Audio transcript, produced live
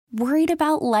Worried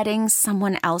about letting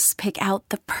someone else pick out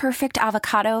the perfect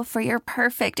avocado for your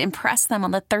perfect impress them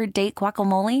on the third date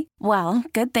guacamole? Well,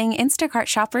 good thing Instacart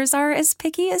shoppers are as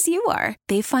picky as you are.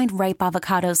 They find ripe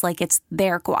avocados like it's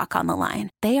their guac on the line.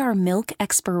 They are milk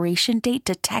expiration date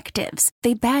detectives.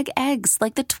 They bag eggs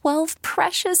like the 12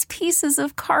 precious pieces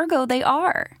of cargo they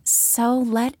are. So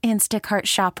let Instacart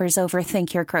shoppers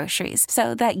overthink your groceries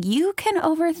so that you can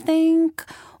overthink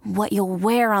what you'll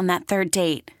wear on that third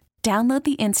date. Download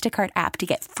the Instacart app to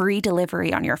get free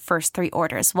delivery on your first 3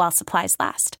 orders while supplies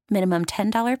last. Minimum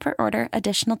 $10 per order.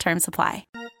 Additional terms apply.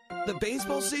 The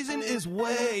baseball season is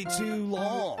way too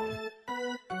long.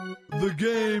 The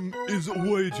game is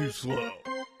way too slow.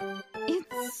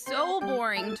 It's so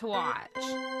boring to watch.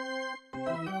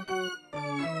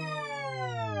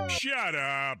 Shut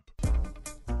up.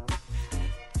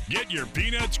 Get your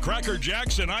peanuts, Cracker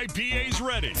Jacks, and IPAs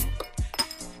ready.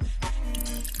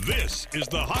 This is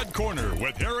the Hot Corner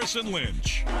with Harrison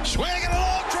Lynch. Swinging a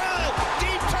long drive,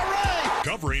 deep to right.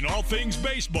 Covering all things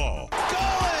baseball.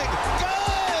 Going.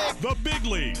 The big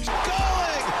leagues.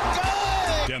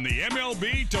 Going. And the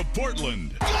MLB to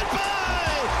Portland. Goodbye.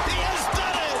 He has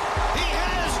done it. He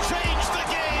has changed the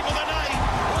game of the night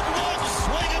with one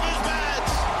swing of his bat.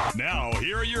 Now,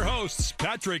 here are your hosts,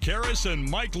 Patrick Harris and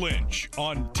Mike Lynch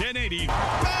on 1080.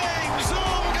 Bang, zoom,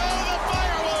 go the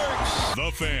fireworks.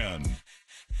 The Fan.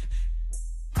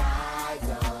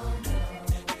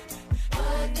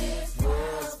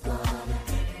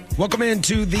 Welcome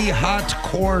into the Hot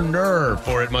Corner,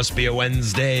 for it must be a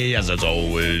Wednesday, as it's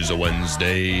always a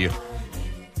Wednesday.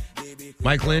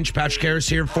 Mike Lynch, Patrick Harris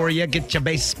here for you. Get your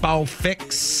baseball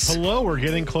fix. Hello, we're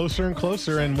getting closer and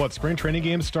closer. And what, spring training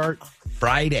games start?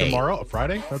 Friday. Tomorrow?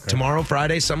 Friday? Okay. Tomorrow,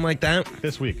 Friday, something like that.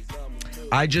 This week.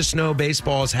 I just know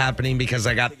baseball is happening because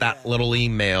I got that little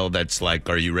email that's like,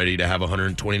 are you ready to have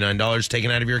 $129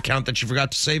 taken out of your account that you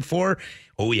forgot to save for?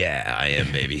 Oh, yeah, I am,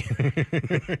 baby.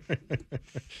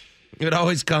 It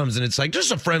always comes, and it's like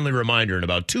just a friendly reminder. In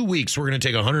about 2 weeks, we're going to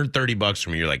take $130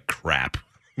 from you. You're like, crap.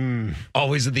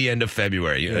 Always at the end of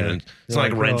February. Yeah. It's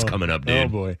not like rent's coming up, dude. Oh,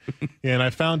 boy. And I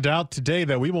found out today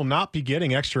that we will not be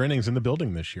getting extra innings in the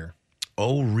building this year.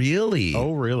 Oh, really?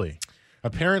 Oh, really?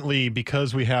 Apparently,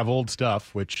 because we have old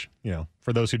stuff, which,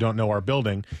 for those who don't know our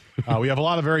building, we have a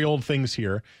lot of very old things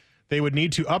here. They would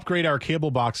need to upgrade our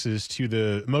cable boxes to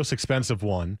the most expensive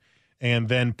one and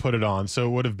then put it on. So it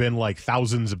would have been like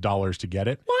thousands of dollars to get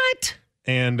it. What?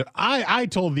 And I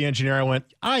told the engineer,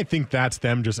 I think that's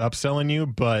them just upselling you,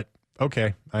 but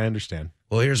okay, I understand.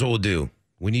 Well, here's what we'll do.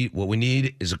 What we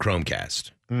need is a Chromecast.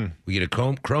 We get a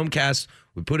Chromecast,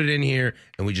 we put it in here,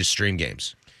 and we just stream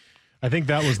games. I think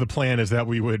that was the plan, is that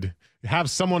we would have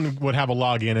someone would have a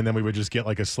login, and then we would just get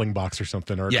like a Sling Box or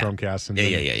something, or a Chromecast. And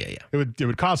Yeah. It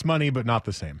would cost money, but not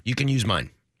the same. You can use mine.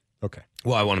 Okay.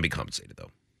 Well, I want to be compensated, though.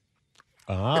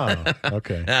 Ah,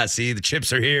 okay. See, the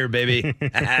chips are here, baby.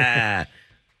 Can't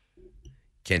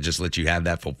just let you have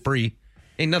that for free.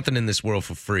 Ain't nothing in this world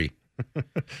for free.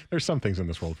 There's some things in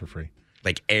this world for free.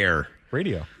 Like air.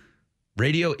 Radio.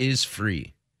 Radio is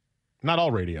free. Not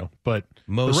all radio, but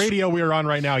the radio we are on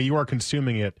right now, you are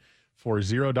consuming it for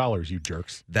 $0, you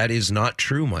jerks. That is not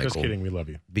true, Michael. Just kidding, we love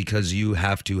you. Because you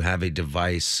have to have a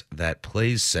device that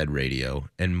plays said radio,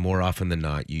 and more often than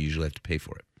not, you usually have to pay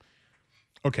for it.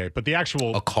 Okay, but the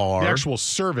actual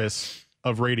service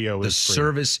of radio is free. The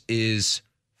service is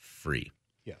free.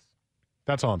 Yes.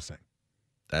 That's all I'm saying.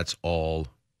 That's all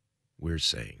we're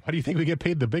saying. How do you think we get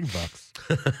paid the big bucks?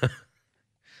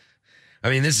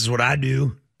 I mean, this is what I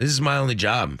do. This is my only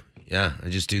job. Yeah, I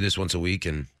just do this once a week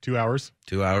and 2 hours?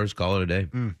 2 hours, call it a day.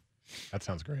 That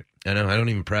sounds great. I know, I don't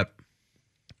even prep.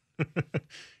 You're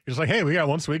just like, hey, we got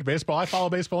once a week baseball. I follow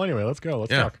baseball anyway. Let's go.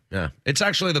 Let's talk. Yeah, it's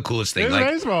actually the coolest thing. It's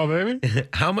baseball, baby.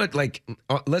 How much,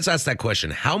 let's ask that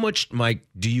question. How much, Mike,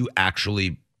 do you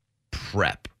actually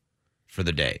prep for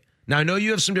the day? Now, I know you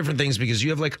have some different things because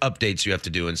you have updates you have to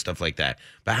do and stuff like that.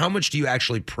 But how much do you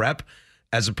actually prep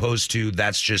as opposed to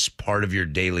that's just part of your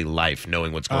daily life,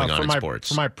 knowing what's going on in sports?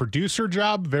 For my producer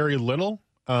job, very little.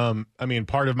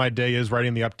 Part of my day is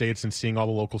writing the updates and seeing all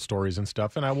the local stories and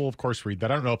stuff, and I will, of course, read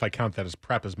that. I don't know if I count that as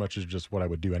prep as much as just what I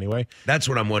would do anyway. That's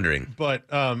what I'm wondering. But,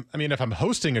 if I'm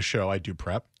hosting a show, I do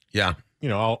prep. Yeah.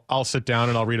 I'll sit down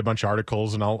and I'll read a bunch of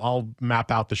articles, and I'll map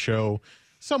out the show,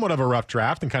 somewhat of a rough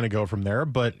draft, and kind of go from there.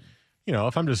 But,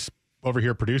 if I'm just over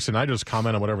here producing, I just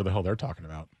comment on whatever the hell they're talking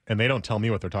about, and they don't tell me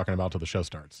what they're talking about till the show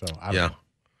starts. So, I don't know.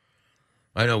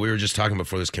 I know. We were just talking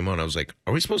before this came on. I was like,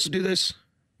 are we supposed to do this?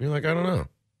 You're like, I don't know.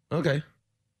 Okay,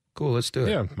 cool. Let's do it.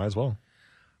 Yeah, might as well.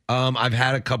 I've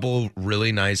had a couple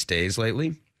really nice days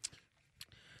lately.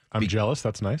 I'm jealous.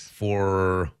 That's nice.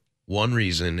 For one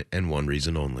reason and one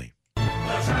reason only.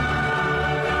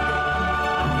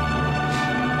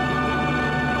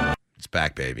 It's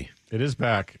back, baby. It is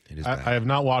back. It is back. I have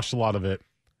not watched a lot of it.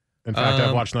 In fact,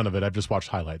 I've watched none of it. I've just watched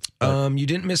highlights. You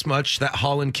didn't miss much. That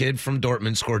Holland kid from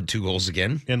Dortmund scored 2 goals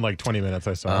again. In like 20 minutes,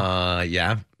 I saw.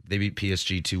 Yeah. They beat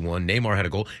PSG 2-1. Neymar had a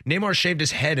goal. Neymar shaved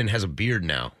his head and has a beard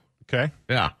now. Okay.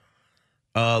 Yeah.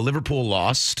 Liverpool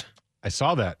lost I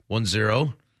saw that.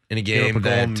 1-0 in a Gave up game a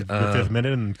goal in that the fifth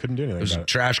minute and couldn't do anything it was a about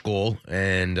trash goal.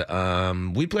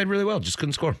 And we played really well, just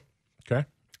couldn't score. it. Okay.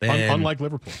 And- Unlike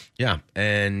Liverpool. Yeah.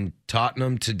 And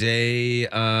Tottenham today,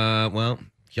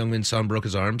 Heung-min Son broke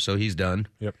his arm, so he's done.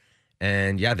 Yep.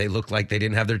 And yeah, they looked like they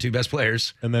didn't have their 2 best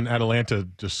players. And then Atalanta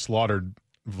just slaughtered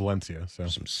Valencia. So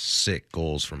Some sick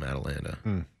goals from Atalanta.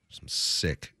 Hmm. Some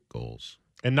sick goals.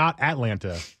 And not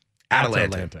Atlanta.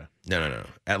 Atalanta. No.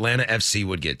 Atlanta FC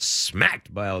would get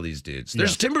smacked by all these dudes.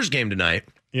 There's Yeah. a Timbers game tonight.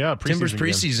 Yeah, Timbers game.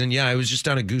 preseason. Yeah, I was just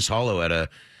down at Goose Hollow at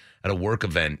a work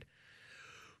event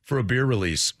for a beer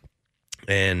release,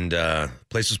 and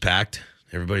place was packed.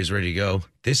 Everybody's ready to go.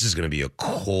 This is going to be a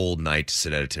cold night to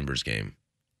sit at a Timbers game.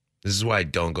 This is why I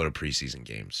don't go to preseason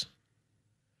games.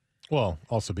 Well,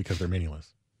 also because they're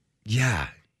meaningless. Yeah.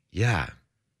 Yeah.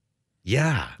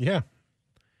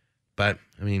 But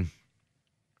I mean,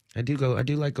 I do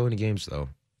like going to games though.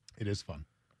 It is fun.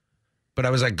 But I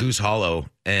was at Goose Hollow,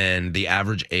 and the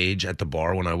average age at the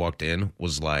bar when I walked in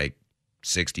was like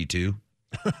 62.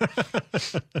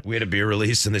 We had a beer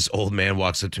release, and this old man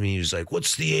walks up to me. He's like,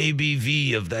 "What's the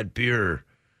ABV of that beer,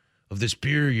 of this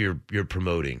beer you're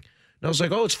promoting?" And I was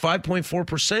like, "Oh, it's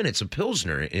 5.4%. It's a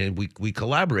Pilsner, and we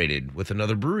collaborated with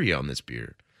another brewery on this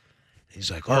beer." He's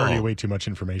like, "Oh," Already way too much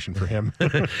information for him.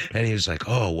 and he was like,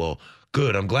 "Oh, well,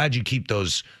 good. I'm glad you keep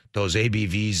those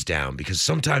ABVs down because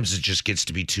sometimes it just gets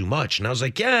to be too much." And I was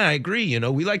like, "Yeah, I agree. You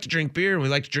know, we like to drink beer and we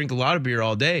like to drink a lot of beer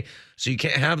all day, so you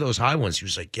can't have those high ones." He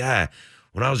was like, "Yeah,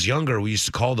 when I was younger, we used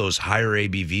to call those higher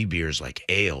ABV beers like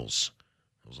ales."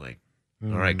 I was like,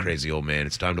 "All right, crazy old man,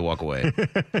 it's time to walk away.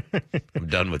 I'm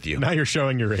done with you." Now you're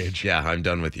showing your age. Yeah, I'm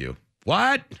done with you.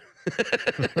 What?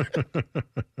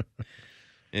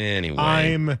 Anyway.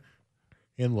 I'm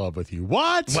in love with you.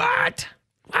 What? What?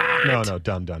 No,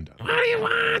 done. What do you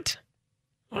want?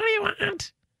 What do you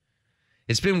want?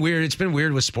 It's been weird. It's been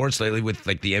weird with sports lately with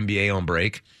like the NBA on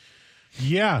break.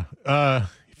 Yeah.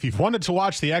 If you've wanted to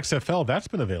watch the XFL, that's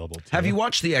been available too. Have you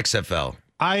watched the XFL?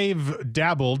 I've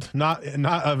dabbled, not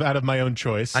out of my own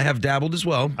choice. I have dabbled as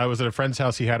well. I was at a friend's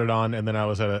house. He had it on, and then I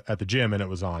was at the gym, and it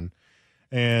was on.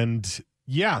 And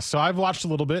yeah, so I've watched a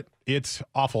little bit. It's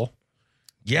awful.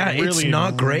 Yeah, it's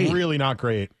not great. Really not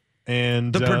great.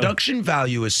 And The production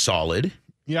value is solid.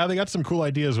 yeah, they got some cool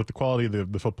ideas, with the quality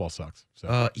of the football sucks.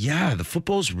 So Yeah, the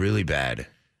football's really bad.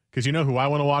 because you know who I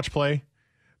want to watch play?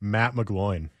 Matt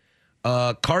McGloin.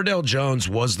 Cardell Jones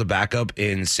was the backup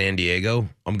in San Diego.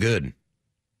 I'm good.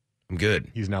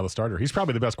 He's now the starter. He's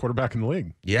probably the best quarterback in the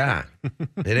league. Yeah.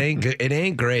 It ain't good. It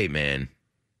ain't great, man.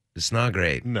 It's not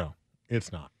great. No,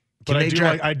 it's not. Can But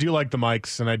they I do like the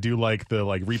mics, and I do like the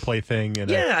replay thing. And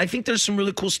Yeah, I think there's some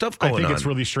really cool stuff I going think on. it's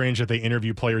really strange that they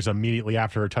interview players immediately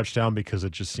after a touchdown because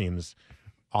it just seems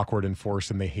awkward and forced,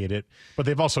 and they hate it. But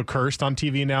they've also cursed on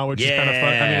TV now, which is kind of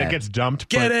fun. I mean, it gets dumped.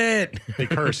 Get but it? They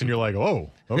curse, and you're like, oh,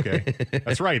 okay.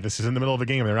 That's right. This is in the middle of a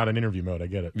game. They're not in interview mode. I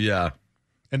get it. Yeah.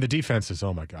 And the defenses,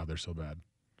 oh my God, they're so bad.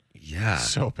 Yeah.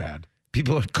 So bad.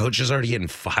 Coaches already getting Out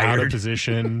of fired.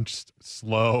 position, just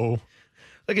slow.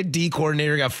 Like a D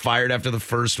coordinator got fired after the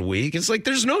first week. It's like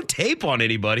there's no tape on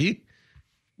anybody.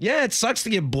 Yeah, it sucks to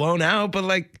get blown out, but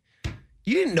like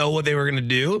you didn't know what they were gonna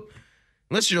do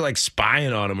unless you're like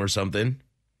spying on them or something.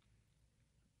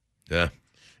 Yeah.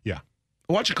 Yeah.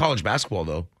 Watching college basketball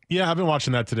though. Yeah, I've been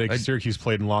watching that today because Syracuse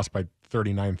played and lost by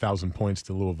 39,000 points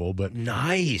to Louisville, but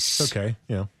Nice. it's okay.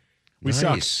 You know, we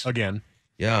Nice. suck again.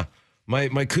 Yeah. My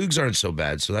Cougs aren't so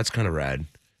bad, so that's kind of rad.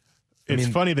 It's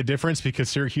funny the difference because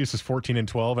Syracuse is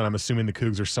 14-12, and I'm assuming the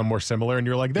Cougs are somewhere similar. And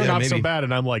you're like, they're Yeah, not so maybe. bad,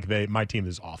 and I'm like, my team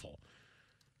is awful.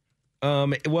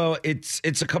 Well, it's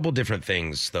a couple different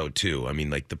things though too. I mean,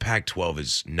 like the Pac-12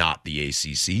 is not the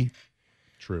ACC.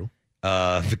 True.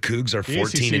 The Cougs are The 14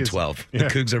 ACC and is- 12. yeah. The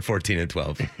Cougs are 14 and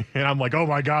 12. And I'm like, oh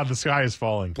my God, the sky is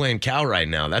falling. Playing Cal right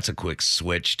now. That's a quick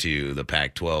switch to the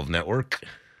Pac-12 network.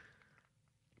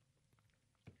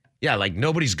 Yeah, like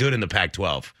nobody's good in the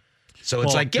Pac-12. So it's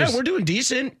Well, like, yeah, we're doing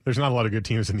decent. There's not a lot of good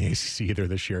teams in the ACC either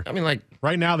this year. I mean, like,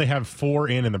 Right now, they have 4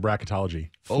 in the bracketology.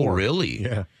 oh, 4. really?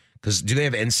 Yeah. Because do they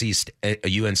have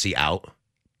UNC out?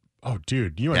 Oh,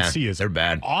 dude, UNC Yeah, is they're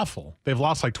bad. awful. They've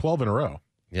lost like 12 in a row.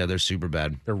 Yeah, they're super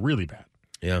bad. They're really bad.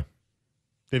 Yeah.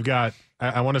 They've got,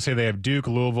 I want to say they have Duke,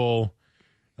 Louisville,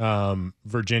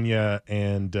 Virginia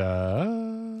and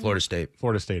Florida State.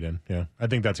 Florida State in. Yeah, I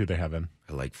think that's who they have in.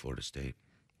 I like Florida State.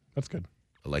 That's good.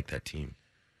 I like that team.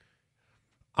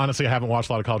 Honestly, I haven't watched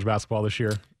a lot of college basketball this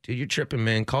year. Dude, you're tripping,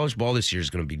 man. College ball this year is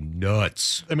going to be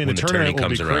nuts. I mean, when the tournament will be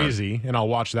comes around. crazy, and I'll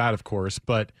watch that, of course.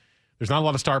 But there's not a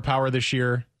lot of star power this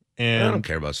year, and I don't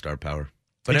care about star power,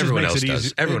 but It just everyone makes else it does.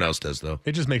 easy- Everyone else does, though.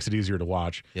 it just makes it easier to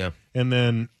watch. Yeah. And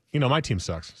then, my team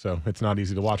sucks, so it's not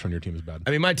easy to watch when your team is bad.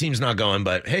 I mean, my team's not going,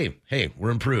 but hey,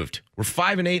 we're improved. We're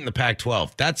 5-8 in the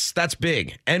Pac-12. That's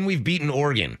big, and we've beaten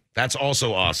Oregon. That's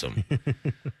also awesome.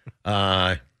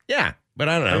 Yeah, but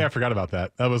I don't know. Yeah, I forgot about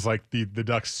that. That was like the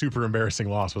Ducks' super embarrassing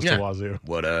loss was to Wazoo.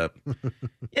 What up?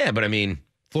 Yeah, but I mean,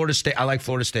 Florida State. I like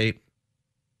Florida State.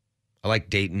 I like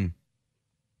Dayton.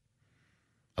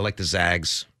 I like the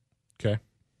Zags. Okay.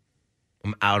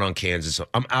 I'm out on Kansas.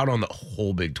 I'm out on the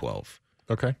whole Big 12.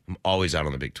 Okay. I'm always out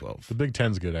on the Big 12. The Big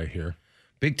Ten's good, I hear.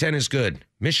 Big 10 is good.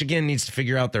 Michigan needs to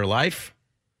figure out their life.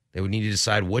 They would need to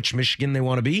decide which Michigan they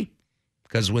want to be,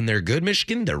 because when they're good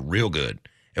Michigan, they're real good.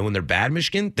 And when they're bad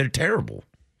Michigan, they're terrible.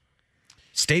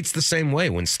 State's the same way.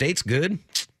 When State's good,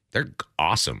 they're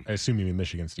awesome. I assume you mean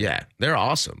Michigan State. Yeah, they're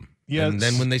awesome. Yeah, and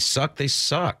then when they suck, they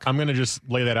suck. I'm going to just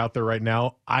lay that out there right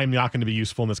now. I'm not going to be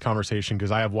useful in this conversation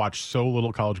because I have watched so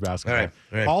little college basketball.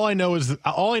 All right. All I know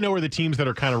are the teams that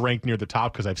are kind of ranked near the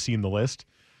top because I've seen the list.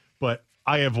 But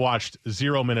I have watched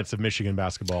 0 minutes of Michigan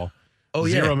basketball. Oh,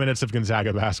 0 minutes of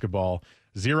Gonzaga basketball.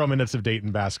 0 minutes of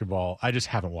Dayton basketball. I just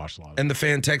haven't watched a lot of it. And the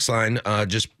fan text line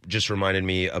just reminded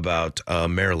me about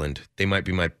Maryland. They might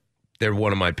be they're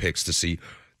one of my picks to see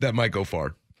that might go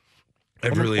far.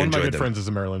 I've really one of my enjoyed good them. friends is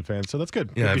a Maryland fan, so that's good.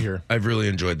 Yeah, Good to hear. I've really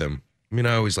enjoyed them. I mean,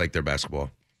 I always liked their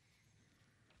basketball.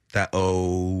 That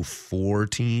 04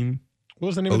 team. What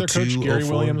was the name of their 02, coach? Gary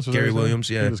 04? Williams? Was that Gary his name? Williams,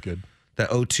 yeah. He was good. That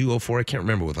 02, 04, I can't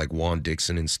remember, with like Juan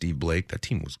Dixon and Steve Blake. That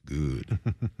team was good.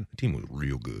 The team was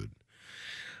real good.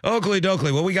 Oakley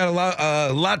Dokley. Well, we got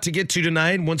a lot to get to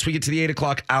tonight. Once we get to the 8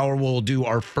 o'clock hour, we'll do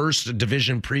our first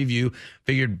division preview.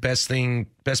 Figured best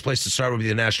place to start would be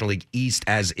the National League East,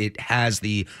 as it has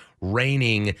the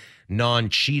reigning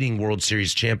non-cheating World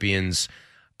Series champions,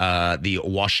 the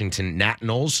Washington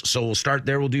Nationals. So we'll start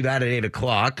there. We'll do that at 8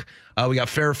 o'clock. We got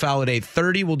Fair or Foul at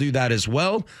 8:30. We'll do that as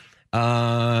well.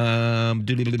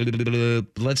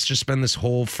 Let's just spend this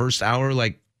whole first hour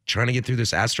trying to get through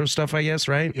this Astro stuff, I guess,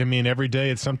 right? I mean, every day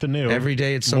it's something new. Every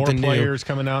day it's something new. More players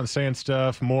coming out and saying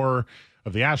stuff. More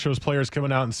of the Astros players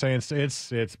coming out and saying stuff.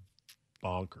 It's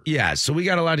bonkers. Yeah, so we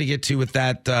got a lot to get to with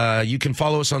that. You can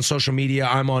follow us on social media.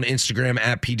 I'm on Instagram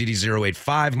at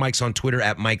PDD085. Mike's on Twitter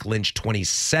at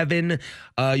MikeLynch27.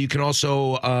 You can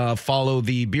also follow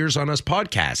the Beers on Us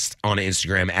podcast on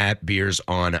Instagram at Beers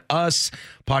on Us.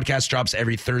 Podcast drops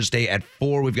every Thursday at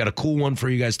 4. We've got a cool one for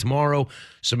you guys tomorrow,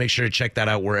 so make sure to check that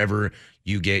out wherever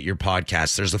you get your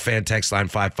podcasts. There's the fan text line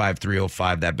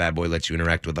 55305. That bad boy lets you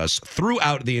interact with us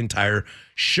throughout the entire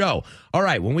show. All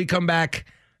right, when we come back,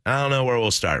 I don't know where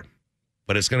we'll start,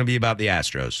 but it's going to be about the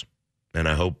Astros, and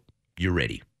I hope you're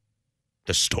ready.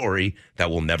 The story that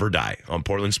will never die on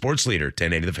Portland Sports Leader,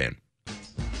 1080 The Fan.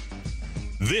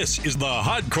 This is the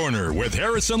Hot Corner with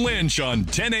Harrison Lynch on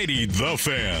 1080 The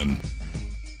Fan.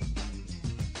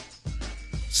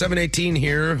 718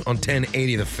 here on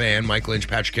 1080 The Fan. Mike Lynch,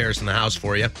 Patrick Harris in the house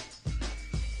for you.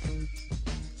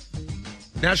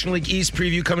 National League East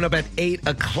preview coming up at 8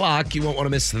 o'clock. You won't want to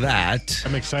miss that.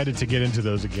 I'm excited to get into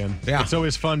those again. Yeah. It's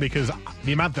always fun because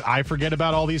the amount that I forget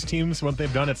about all these teams, what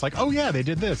they've done, it's like, oh, yeah, they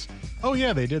did this. Oh,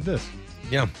 yeah, they did this.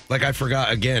 Yeah, like I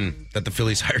forgot again that the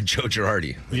Phillies hired Joe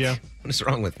Girardi. Yeah. What is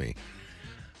wrong with me?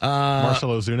 Marcell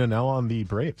Ozuna now on the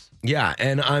Braves. Yeah,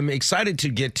 and I'm excited to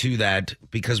get to that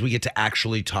because we get to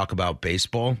actually talk about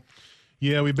baseball.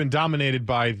 Yeah, we've been dominated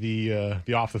by the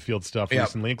off the field stuff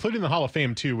recently, including the Hall of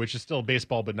Fame too, which is still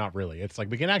baseball, but not really. It's like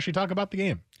we can actually talk about the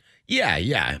game.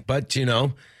 Yeah, but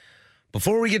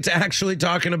before we get to actually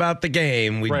talking about the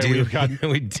game, we've got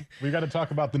to talk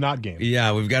about the not game.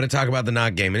 Yeah, we've got to talk about the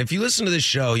not game. And if you listen to this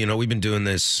show, we've been doing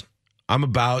this.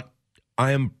 Mike,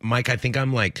 I think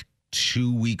I'm like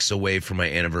 2 weeks away from my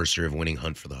anniversary of winning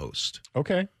Hunt for the Host.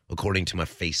 Okay. According to my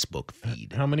Facebook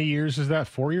feed. How many years is that?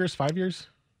 4 years? 5 years?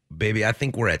 Baby, I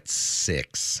think we're at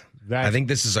 6. I think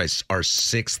this is our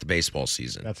 6th baseball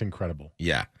season. That's incredible.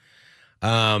 Yeah.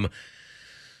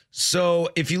 So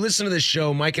if you listen to this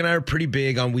show, Mike and I are pretty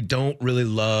big on we don't really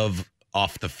love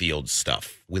off the field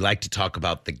stuff. We like to talk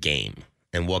about the game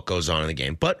and what goes on in the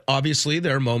game. But obviously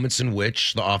there are moments in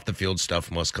which the off the field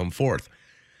stuff must come forth.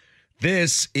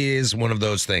 This is one of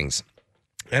those things.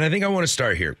 And I think I want to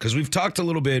start here because we've talked a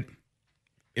little bit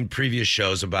in previous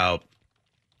shows about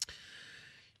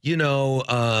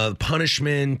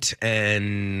punishment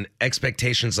and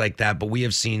expectations like that, but we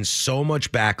have seen so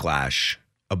much backlash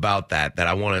about that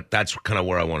that's kind of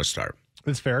where I want to start.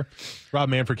 That's fair. Rob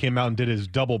Manfred came out and did his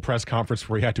double press conference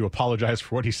where he had to apologize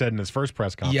for what he said in his first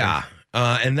press conference. Yeah,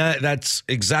 and that's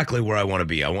exactly where I want to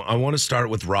be. I want to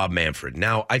start with Rob Manfred.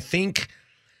 Now, I think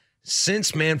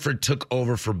since Manfred took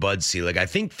over for Bud Selig, I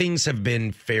think things have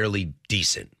been fairly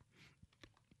decent.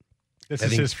 This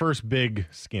is his first big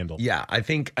scandal. Yeah, I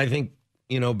think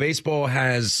baseball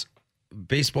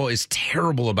is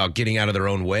terrible about getting out of their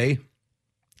own way.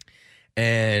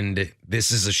 And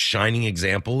this is a shining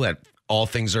example that all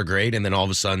things are great and then all of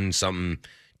a sudden something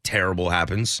terrible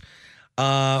happens.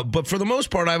 But for the most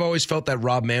part, I've always felt that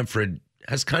Rob Manfred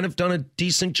has kind of done a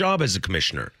decent job as a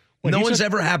commissioner. No one's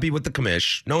ever happy with the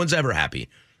commish. No one's ever happy.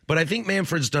 But I think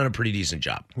Manfred's done a pretty decent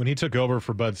job. When he took over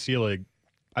for Bud Selig,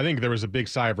 I think there was a big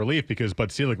sigh of relief because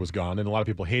Bud Selig was gone, and a lot of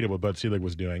people hated what Bud Selig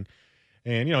was doing.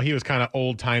 And, he was kind of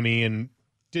old-timey and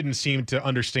didn't seem to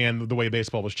understand the way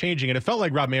baseball was changing. And it felt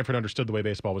like Rob Manfred understood the way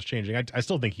baseball was changing. I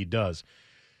still think he does.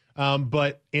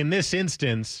 But in this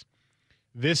instance,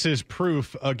 this is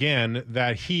proof, again,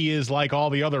 that he is like all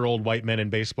the other old white men in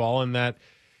baseball and that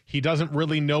he doesn't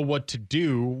really know what to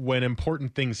do when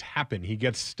important things happen. He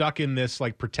gets stuck in this,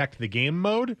 protect the game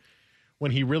mode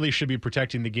when he really should be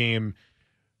protecting the game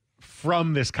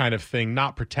from this kind of thing,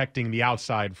 not protecting the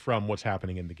outside from what's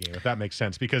happening in the game, if that makes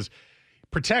sense. Because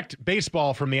protect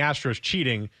baseball from the Astros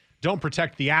cheating, don't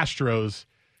protect the Astros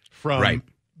from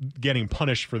getting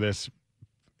punished for this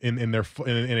in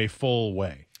a full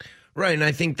way. Right, and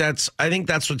I think that's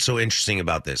what's so interesting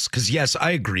about this. Because yes,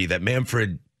 I agree that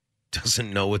Manfred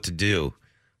doesn't know what to do.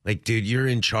 Dude, you're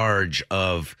in charge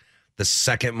of the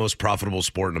second most profitable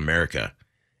sport in America,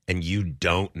 and you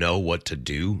don't know what to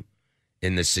do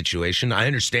in this situation. I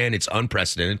understand it's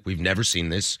unprecedented. We've never seen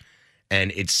this.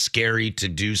 And it's scary to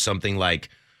do something like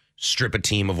strip a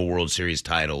team of a World Series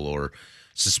title or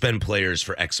suspend players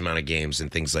for X amount of games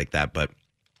and things like that. But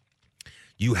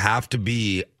you have to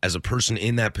be, as a person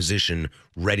in that position,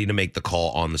 ready to make the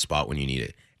call on the spot when you need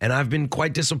it. And I've been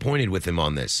quite disappointed with him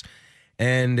on this.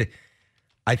 And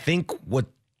I think what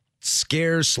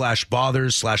scares /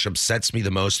 bothers / upsets me the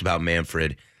most about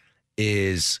Manfred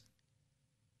is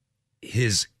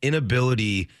his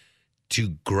inability to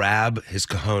grab his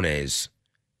cojones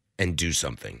and do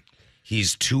something.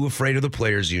 He's too afraid of the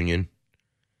players' union,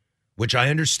 which I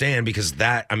understand because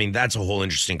that's a whole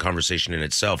interesting conversation in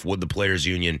itself. Would the players'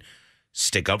 union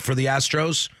stick up for the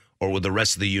Astros, or would the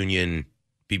rest of the union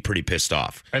be pretty pissed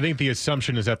off? I think the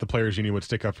assumption is that the players' union would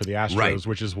stick up for the Astros,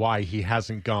 which is why he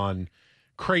hasn't gone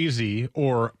crazy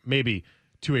or maybe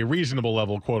to a reasonable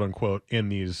level, quote unquote, in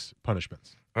these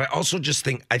punishments. I also just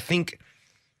think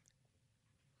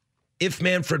if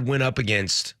Manfred went up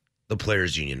against the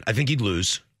players' union, I think he'd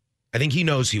lose. I think he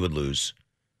knows he would lose.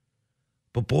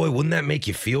 But boy, wouldn't that make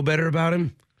you feel better about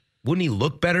him? Wouldn't he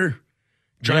look better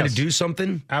trying to do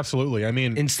something? Absolutely. I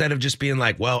mean, instead of just being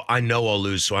like, well, I know I'll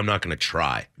lose, so I'm not going to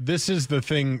try. This is the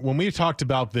thing. When we talked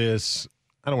about this,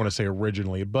 I don't want to say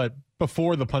originally, but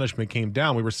before the punishment came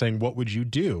down, we were saying, what would you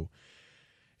do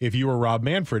if you were Rob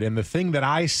Manfred? And the thing that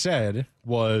I said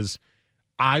was,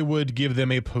 I would give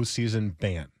them a postseason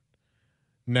ban.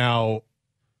 Now,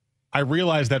 I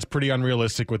realize that's pretty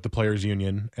unrealistic with the players'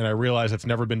 union, and I realize that's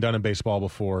never been done in baseball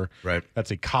before. Right.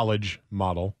 That's a college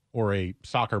model or a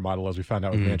soccer model, as we found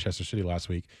out with Manchester City last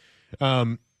week.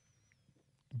 But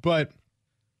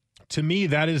to me,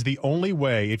 that is the only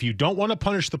way. If you don't want to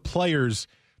punish the players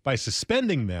by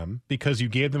suspending them because you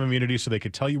gave them immunity so they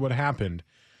could tell you what happened,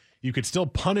 you could still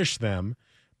punish them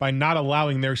by not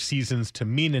allowing their seasons to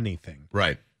mean anything.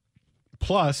 Right.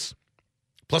 Plus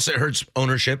it hurts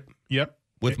ownership. Yep.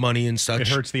 With money and such. It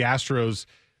hurts the Astros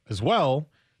as well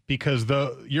because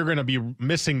you're going to be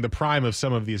missing the prime of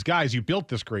some of these guys. You built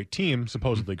this great team,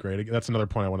 supposedly great. That's another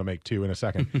point I want to make, too, in a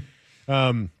second.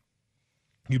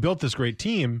 You built this great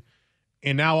team,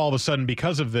 and now all of a sudden,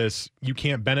 because of this, you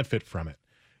can't benefit from it.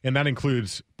 And that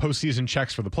includes postseason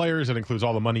checks for the players. It includes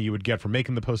all the money you would get for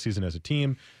making the postseason as a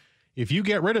team. If you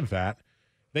get rid of that,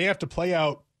 they have to play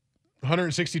out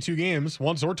 162 games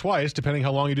once or twice, depending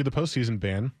how long you do the postseason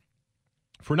ban,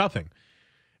 for nothing.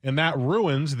 And that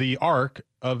ruins the arc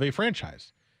of a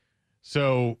franchise.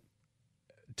 So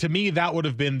to me, that would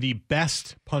have been the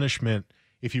best punishment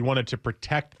if you wanted to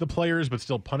protect the players but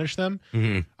still punish them.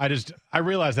 Mm-hmm. I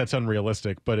realize that's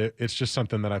unrealistic, but it's just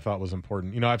something that I thought was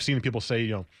important. I've seen people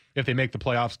say, if they make the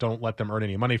playoffs, don't let them earn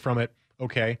any money from it.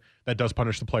 Okay, that does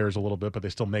punish the players a little bit, but they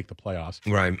still make the playoffs.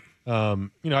 Right.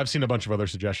 I've seen a bunch of other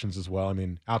suggestions as well. I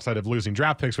mean, outside of losing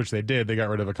draft picks, which they did, they got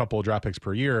rid of a couple of draft picks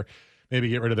per year. Maybe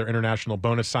get rid of their international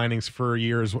bonus signings for a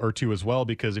year or two as well,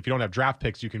 because if you don't have draft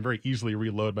picks, you can very easily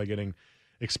reload by getting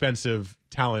expensive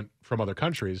talent from other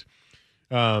countries.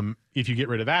 If you get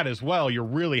rid of that as well, you're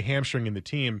really hamstringing the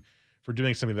team for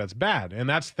doing something that's bad. And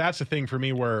that's the thing for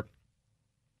me where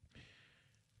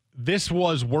this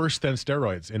was worse than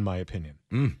steroids, in my opinion.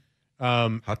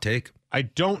 Hot take. I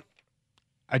don't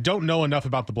know enough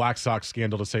about the Black Sox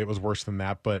scandal to say it was worse than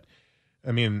that, but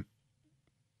I mean,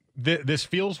 this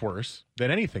feels worse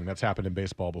than anything that's happened in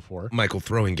baseball before. Michael,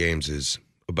 throwing games is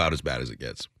about as bad as it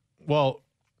gets. Well,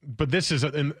 but this is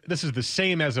the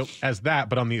same as that,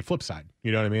 but on the flip side.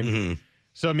 You know what I mean? Mm-hmm.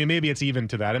 So I mean, maybe it's even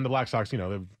to that. And the Black Sox,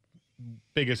 the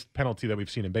biggest penalty that we've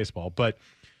seen in baseball, but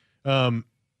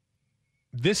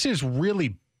this is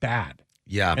really bad.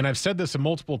 Yeah, and I've said this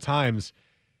multiple times.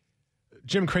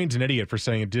 Jim Crane's an idiot for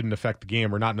saying it didn't affect the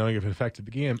game or not knowing if it affected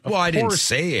the game. I didn't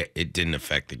say it didn't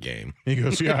affect the game. He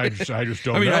goes, yeah, I just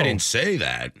don't know. I didn't say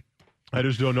that. I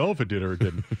just don't know if it did or it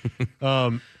didn't.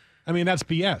 I mean, that's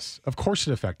BS. Of course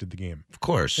it affected the game. Of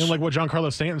course. And like what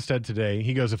Giancarlo Stanton said today,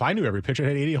 he goes, if I knew every pitch, I'd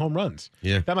hit 80 home runs.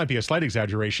 Yeah. That might be a slight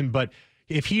exaggeration, but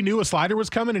if he knew a slider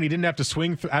was coming and he didn't have to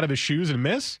swing out of his shoes and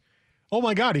miss, oh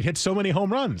my God, he'd hit so many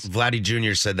home runs. Vladdy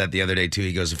Jr. said that the other day too.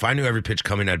 He goes, if I knew every pitch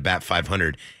coming, I'd bat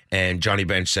 500. And Johnny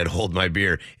Bench said, hold my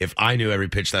beer. If I knew every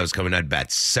pitch that was coming, I'd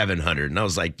bat 700. And I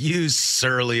was like, you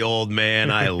surly old man,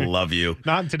 I love you.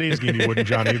 Not in today's game, you wouldn't,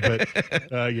 Johnny, but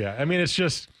yeah. I mean, it's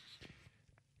just,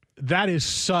 that is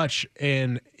such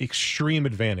an extreme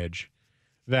advantage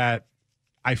that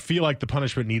I feel like the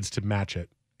punishment needs to match it.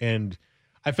 And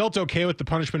I felt okay with the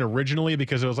punishment originally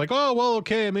because it was like, oh, well,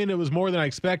 okay. I mean, it was more than I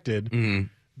expected. Mm-hmm.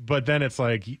 But then it's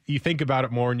like, you think about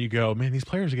it more and you go, man, these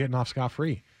players are getting off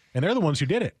scot-free. And they're the ones who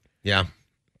did it. Yeah.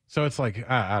 So it's like,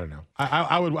 I don't know.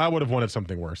 I would have wanted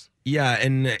something worse. Yeah.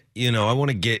 And, I want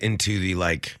to get into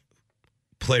the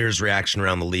players' reaction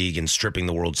around the league and stripping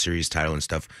the World Series title and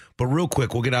stuff. But real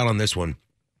quick, we'll get out on this one.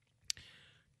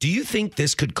 Do you think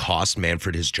this could cost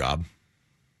Manfred his job?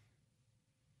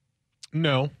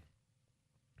 No.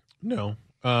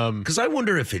 Because I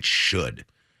wonder if it should.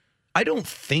 I don't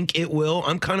think it will.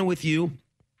 I'm kind of with you,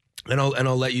 and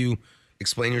I'll let you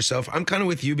explain yourself. I'm kind of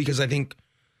with you because I think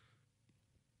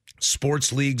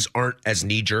sports leagues aren't as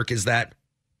knee-jerk as that.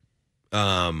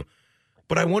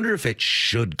 But I wonder if it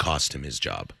should cost him his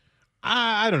job.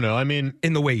 I don't know. I mean,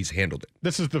 in the way he's handled it.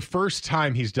 This is the first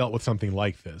time he's dealt with something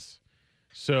like this.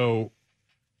 So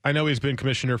I know he's been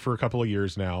commissioner for a couple of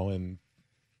years now, and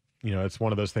it's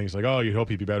one of those things like, oh, you hope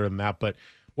he'd be better than that. But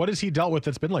what has he dealt with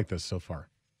that's been like this so far?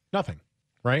 Nothing,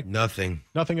 right? Nothing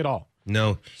at all.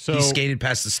 No. So he skated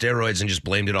past the steroids and just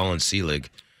blamed it all on Selig.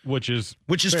 Which is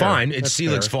fair. Fine. It's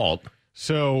Selig's fault.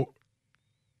 So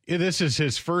this is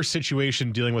his first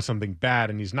situation dealing with something bad,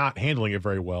 and he's not handling it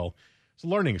very well. It's a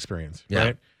learning experience,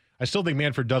 right? I still think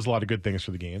Manfred does a lot of good things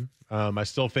for the game. I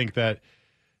still think that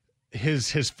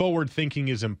his forward thinking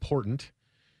is important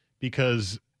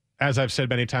because, as I've said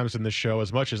many times in this show,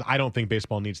 as much as I don't think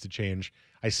baseball needs to change,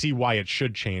 I see why it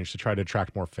should change to try to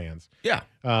attract more fans. Yeah.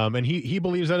 And he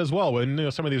believes that as well.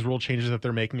 And some of these rule changes that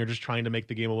they're making are just trying to make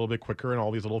the game a little bit quicker and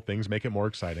all these little things make it more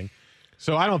exciting.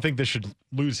 So I don't think this should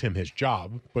lose him his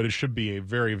job, but it should be a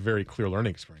very, very clear learning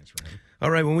experience for him.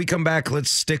 All right, when we come back, let's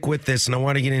stick with this. And I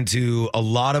want to get into a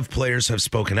lot of players have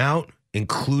spoken out,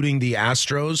 including the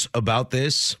Astros, about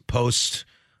this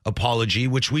post-apology,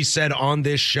 which we said on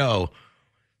this show,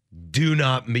 do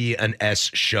not be an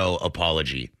S-show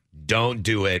apology. Don't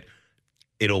do it.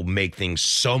 It'll make things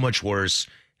so much worse.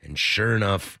 And sure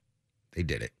enough, they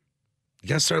did it. You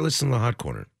got to start listening to the Hot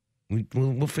Corner.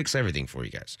 We'll fix everything for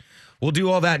you guys. We'll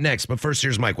do all that next. But first,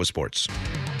 here's Mike with sports.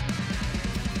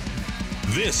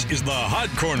 This is the Hot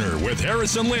Corner with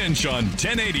Harrison Lynch on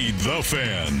 1080 The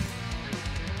Fan.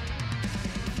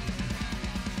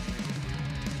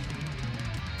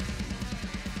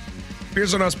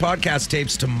 Beers on Us podcast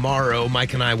tapes tomorrow.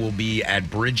 Mike and I will be at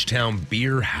Bridgetown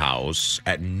Beer House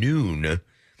at noon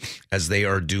as they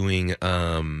are doing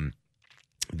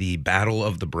the Battle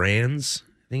of the Brands,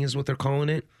 I think is what they're calling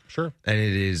it. Sure. And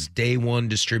it is Day One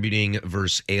Distributing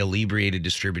versus Ale Inebriated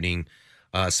Distributing.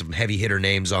 Some heavy hitter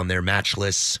names on there.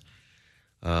 Matchless,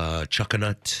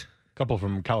 Chuckanut. A couple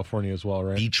from California as well,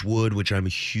 right? Beechwood, which I'm a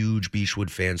huge Beechwood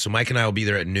fan. So Mike and I will be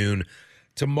there at noon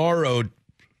tomorrow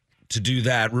to do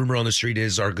that. Rumor on the street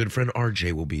is our good friend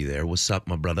RJ will be there. What's up,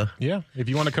 my brother? Yeah. If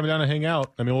you want to come down and hang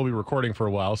out, I mean, we'll be recording for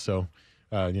a while, so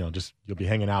just you'll be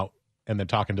hanging out and then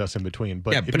talking to us in between.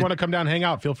 But if you want to come down and hang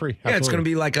out, feel free. Yeah, it's going to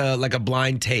be like a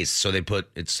blind taste. So they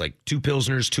it's like 2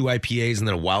 Pilsners, 2 IPAs, and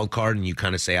then a wild card, and you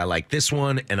kind of say, I like this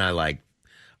one, and I like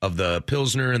of the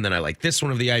Pilsner, and then I like this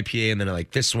one of the IPA, and then I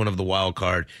like this one of the wild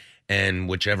card. and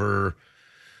whichever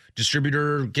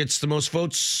distributor gets the most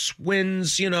votes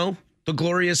wins, the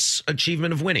glorious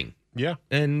achievement of winning. Yeah.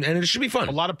 And it should be fun.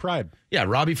 A lot of pride. Yeah,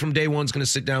 Robbie from day one's going to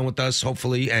sit down with us,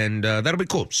 hopefully, and that'll be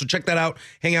cool. So check that out.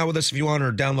 Hang out with us if you want,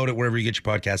 or download it wherever you get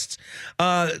your podcasts.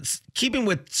 Keeping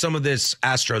with some of this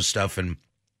Astros stuff and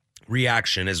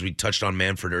reaction, as we touched on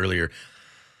Manfred earlier,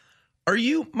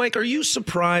 Mike, are you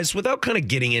surprised, without kind of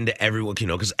getting into everyone,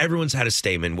 because everyone's had a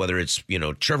statement, whether it's,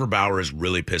 Trevor Bauer is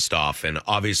really pissed off, and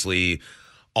obviously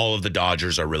all of the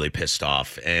Dodgers are really pissed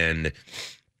off, and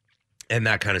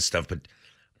that kind of stuff, but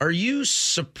are you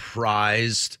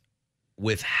surprised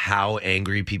with how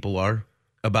angry people are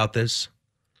about this?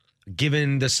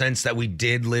 Given the sense that we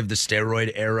did live the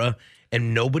steroid era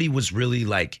and nobody was really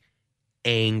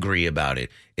angry about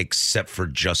it except for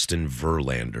Justin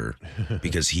Verlander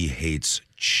because he hates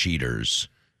cheaters.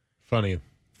 Funny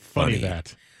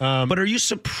that. But are you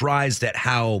surprised at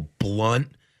how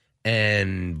blunt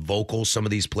and vocal some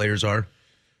of these players are?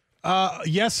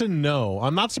 Yes and no.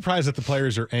 I'm not surprised that the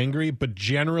players are angry, but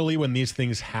generally when these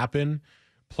things happen,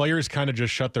 players kind of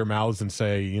just shut their mouths and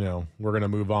say, we're going to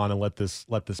move on and let this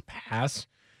pass.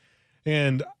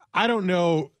 And I don't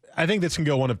know. I think this can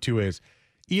go one of two ways.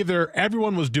 Either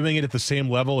everyone was doing it at the same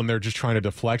level and they're just trying to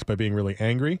deflect by being really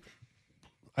angry.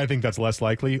 I think that's less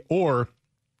likely. Or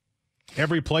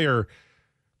every player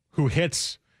who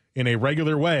hits in a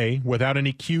regular way without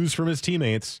any cues from his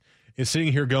teammates is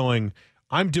sitting here going,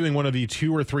 I'm doing one of the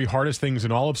 2 or 3 hardest things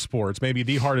in all of sports, maybe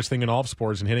the hardest thing in all of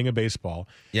sports, in hitting a baseball.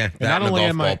 Yeah, that and a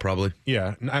golf ball probably.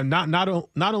 Yeah, not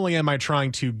only am I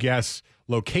trying to guess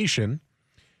location,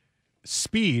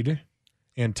 speed,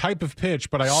 and type of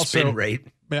pitch, but I also spin rate.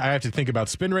 I have to think about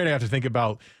spin rate. I have to think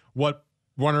about what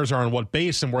runners are on what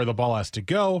base and where the ball has to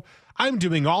go. I'm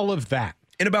doing all of that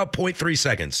in about 0.3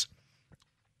 seconds.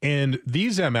 And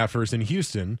these MFers in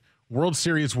Houston, World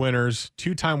Series winners,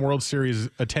 2-time World Series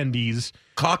attendees.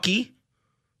 Cocky.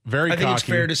 Very cocky. I think it's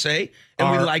fair to say.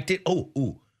 And we liked it.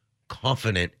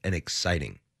 Confident and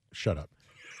exciting. Shut up.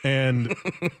 And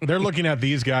they're looking at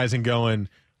these guys and going,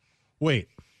 wait,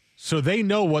 so they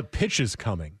know what pitch is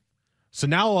coming. So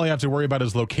now all they have to worry about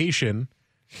is location.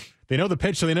 They know the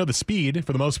pitch, so they know the speed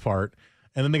for the most part.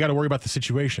 And then they got to worry about the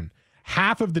situation.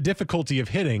 Half of the difficulty of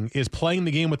hitting is playing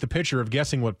the game with the pitcher of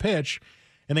guessing what pitch.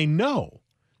 And they know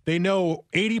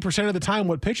 80% of the time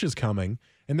what pitch is coming,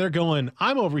 and they're going,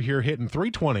 I'm over here hitting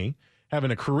 320,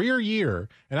 having a career year,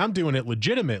 and I'm doing it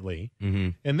legitimately. Mm-hmm.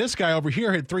 And this guy over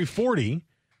here hit 340,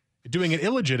 doing it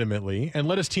illegitimately, and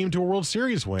led his team to a World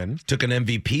Series win. Took an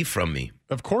MVP from me.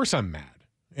 Of course I'm mad.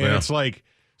 And it's like,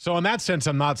 so in that sense,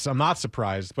 I'm not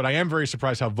surprised, but I am very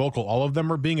surprised how vocal all of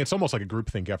them are being. It's almost like a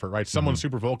groupthink effort, right? Someone's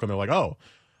super vocal, and they're like, oh,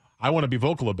 I want to be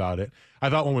vocal about it. I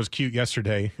thought one was cute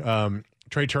yesterday.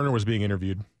 Trey Turner was being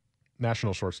interviewed,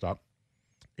 national shortstop,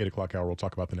 8 o'clock hour. We'll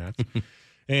talk about the Nats.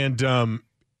 And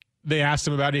they asked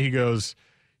him about it. He goes,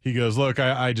 look,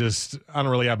 I don't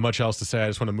really have much else to say. I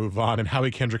just want to move on. And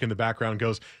Howie Kendrick in the background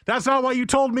goes, that's not what you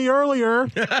told me earlier.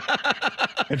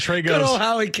 And Trey goes, good old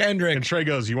Howie Kendrick. And Trey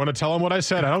goes, you want to tell him what I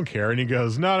said? I don't care. And he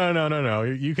goes, no.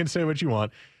 You can say what you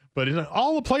want. But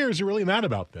all the players are really mad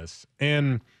about this.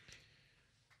 And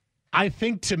I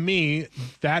think, to me,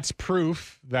 that's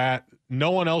proof that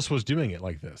no one else was doing it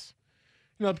like this.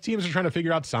 Teams are trying to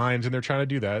figure out signs, and they're trying to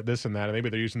do that, this and that, and maybe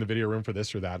they're using the video room for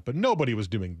this or that, but nobody was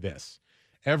doing this.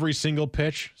 Every single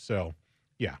pitch. So,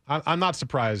 yeah, I'm not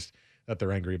surprised that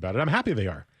they're angry about it. I'm happy they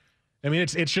are. I mean,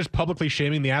 it's just publicly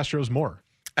shaming the Astros more.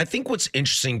 I think what's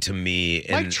interesting to me...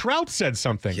 Mike Trout said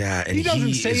something. Yeah, and he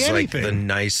doesn't say is anything. Like the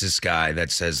nicest guy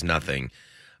that says nothing.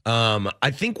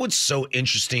 I think what's so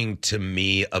interesting to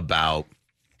me about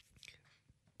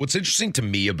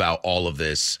all of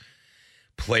this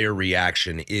player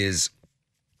reaction is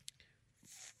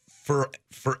for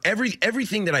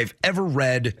everything that I've ever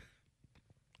read,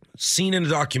 seen in a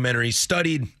documentary,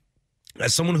 studied,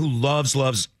 as someone who loves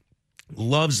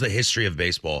the history of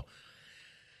baseball,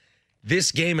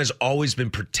 this game has always been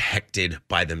protected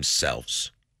by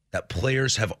themselves. That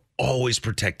players have always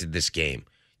protected this game.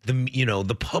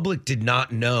 The public did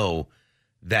not know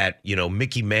that,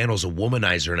 Mickey Mantle's a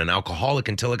womanizer and an alcoholic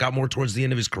until it got more towards the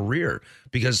end of his career,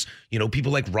 because,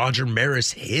 people like Roger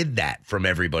Maris hid that from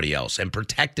everybody else and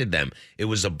protected them. It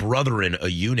was a brethren, a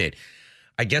unit.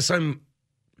 I guess I'm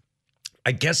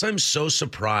so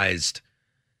surprised.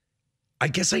 I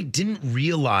guess I didn't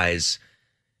realize.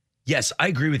 Yes, I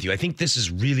agree with you. I think this is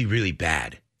really, really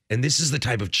bad. And this is the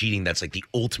type of cheating that's like the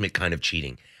ultimate kind of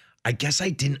cheating. I guess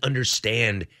I didn't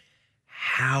understand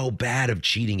how bad of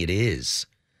cheating it is.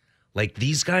 Like,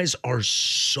 these guys are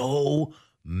so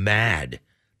mad.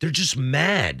 They're just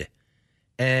mad.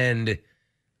 And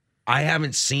I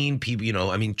haven't seen people,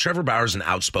 I mean, Trevor Bauer's an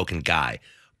outspoken guy,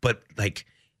 but like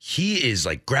he is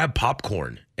like grab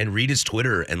popcorn and read his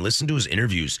Twitter and listen to his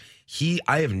interviews.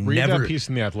 I have Read never that piece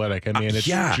in The Athletic. I mean, it's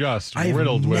just I've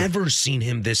riddled with never seen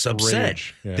him this upset.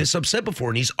 rage. Yeah. This upset before.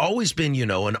 And he's always been,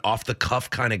 an off the cuff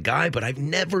kind of guy, but I've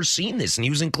never seen this. And he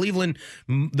was in Cleveland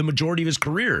the majority of his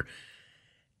career.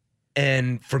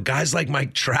 And for guys like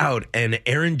Mike Trout and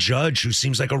Aaron Judge, who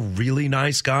seems like a really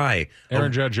nice guy.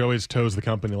 Aaron Judge always toes the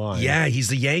company line. Yeah, he's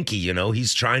the Yankee,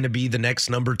 he's trying to be the next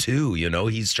number 2,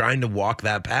 he's trying to walk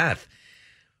that path.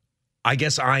 I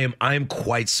guess I am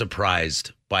quite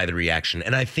surprised by the reaction.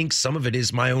 And I think some of it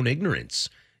is my own ignorance,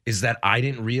 is that I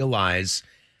didn't realize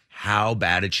how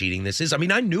bad at cheating this is. I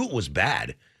mean, I knew it was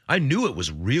bad. I knew it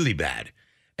was really bad.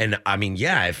 And I mean,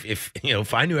 yeah,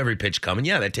 if I knew every pitch coming,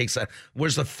 yeah, that takes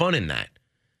where's the fun in that?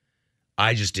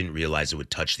 I just didn't realize it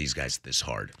would touch these guys this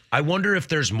hard. I wonder if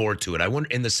there's more to it. I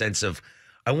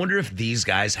wonder if these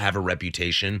guys have a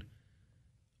reputation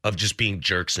of just being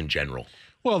jerks in general.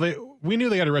 Well, we knew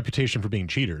they had a reputation for being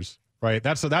cheaters, right?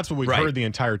 That's what we've heard the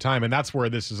entire time, and that's where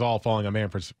this is all falling on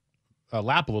Manfred's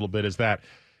lap a little bit, is that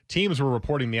teams were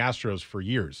reporting the Astros for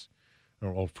years,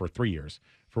 or for 3 years,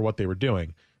 for what they were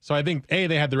doing. So I think, they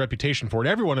had the reputation for it.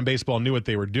 Everyone in baseball knew what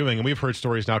they were doing, and we've heard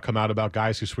stories now come out about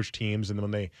guys who switched teams, and then when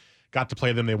they got to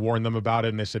play them, they warned them about it,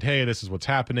 and they said, hey, this is what's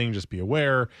happening, just be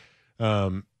aware.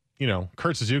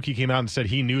 Kurt Suzuki came out and said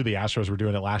he knew the Astros were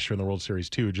doing it last year in the World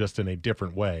Series too, just in a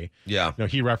different way. Yeah.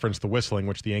 He referenced the whistling,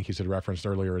 which the Yankees had referenced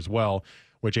earlier as well,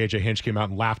 which A.J. Hinch came out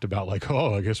and laughed about, like,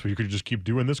 oh, I guess we could just keep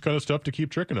doing this kind of stuff to keep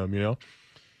tricking them,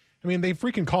 I mean, they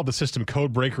freaking called the system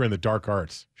code breaker in the dark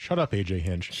arts. Shut up, A.J.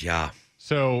 Hinch. Yeah.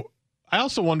 So I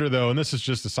also wonder, though, and this is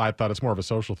just a side thought, it's more of a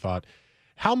social thought,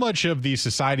 how much of the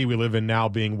society we live in now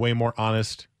being way more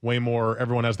honest, way more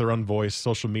everyone has their own voice,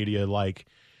 social media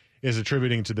is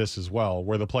attributing to this as well,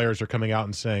 where the players are coming out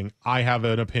and saying, I have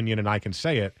an opinion and I can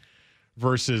say it,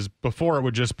 versus before it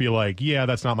would just be like, yeah,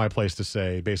 that's not my place to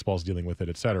say, baseball's dealing with it,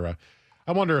 etc.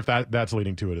 I wonder if that's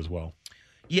leading to it as well.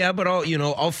 Yeah, but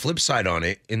I'll flip side on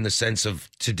it in the sense of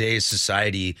today's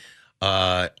society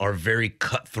are very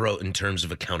cutthroat in terms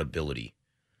of accountability.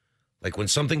 Like when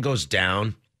something goes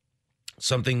down,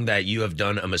 something that you have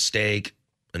done a mistake,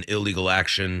 an illegal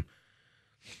action,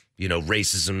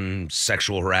 racism,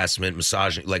 sexual harassment,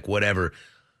 misogyny, like whatever,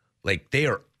 like they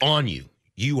are on you.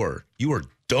 You are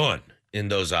done in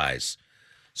those eyes.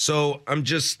 So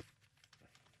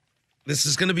this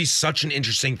is going to be such an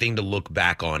interesting thing to look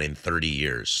back on in 30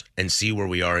 years and see where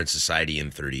we are in society in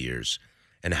 30 years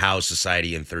and how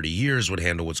society in 30 years would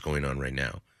handle what's going on right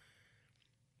now.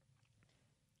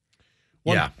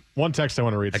 One text I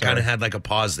want to read. I kind of had like a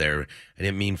pause there. I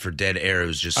didn't mean for dead air. It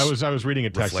was just I was reading a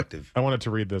text. Reflective. I wanted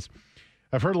to read this.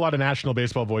 I've heard a lot of national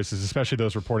baseball voices, especially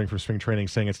those reporting from spring training,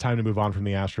 saying it's time to move on from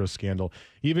the Astros scandal.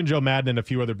 Even Joe Madden and a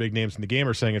few other big names in the game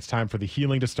are saying it's time for the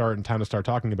healing to start and time to start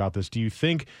talking about this. Do you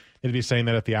think they'd be saying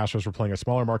that if the Astros were playing a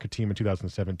smaller market team in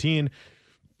 2017,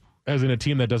 as in a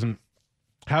team that doesn't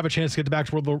have a chance to get back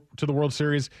to the World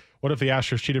Series? What if the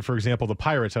Astros cheated, for example, the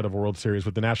Pirates out of a World Series?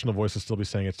 Would the national voices still be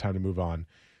saying it's time to move on?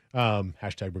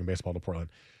 Hashtag bring baseball to Portland.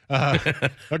 Agreed.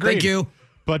 Thank you.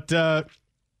 But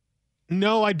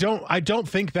no, I don't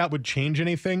think that would change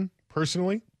anything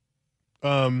personally.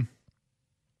 I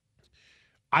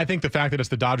think the fact that it's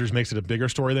the Dodgers makes it a bigger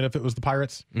story than if it was the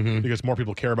Pirates, because more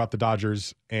people care about the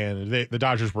Dodgers, and the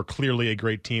Dodgers were clearly a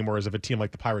great team. Whereas if a team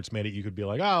like the Pirates made it, you could be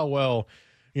like, oh well,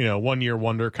 1 year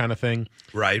wonder kind of thing.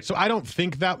 Right. So I don't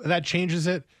think that changes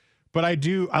it. But I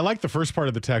like the first part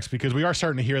of the text because we are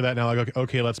starting to hear that now. Like,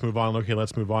 okay, let's move on. Okay,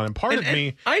 let's move on. And part of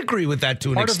me, I agree with that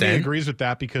to an extent. Part of me agrees with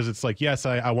that because it's like, yes,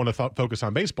 I want to focus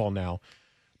on baseball now,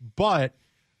 but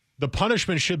the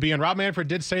punishment should be. And Rob Manfred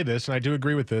did say this, and I do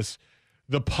agree with this.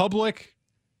 The public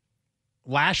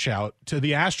lash out to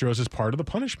the Astros is part of the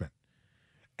punishment.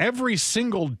 Every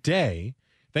single day,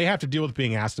 they have to deal with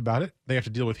being asked about it. They have to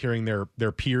deal with hearing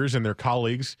their peers and their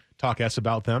colleagues talk S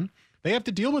about them. They have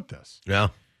to deal with this. Yeah.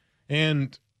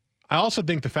 And I also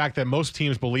think the fact that most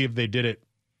teams believe they did it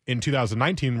in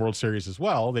 2019 World Series as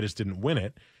well, they just didn't win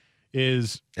it,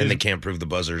 they can't prove the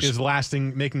buzzers. Is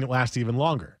making it last even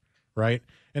longer, right?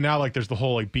 And now there's the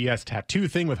whole BS tattoo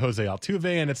thing with Jose Altuve,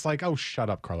 and it's like, oh, shut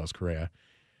up, Carlos Correa.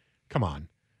 Come on.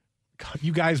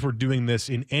 You guys were doing this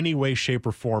in any way, shape,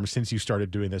 or form since you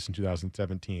started doing this in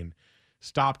 2017.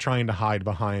 Stop trying to hide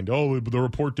behind, oh, the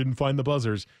report didn't find the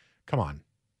buzzers. Come on.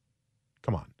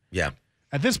 Yeah.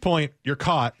 At this point, you're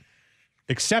caught.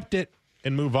 Accept it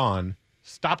and move on.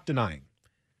 Stop denying.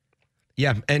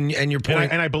 Yeah, and your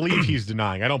point... And I believe he's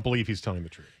denying. I don't believe he's telling the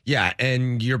truth. Yeah,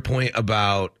 and your point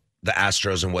about the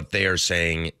Astros and what they are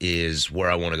saying is where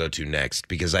I want to go to next,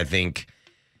 because I think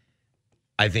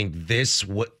this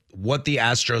what the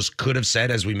Astros could have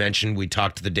said, as we mentioned, we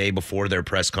talked the day before their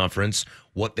press conference,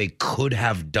 what they could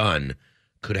have done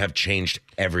could have changed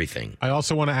everything. I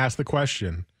also want to ask the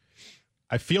question.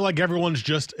 I feel like everyone's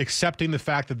just accepting the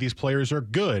fact that these players are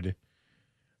good.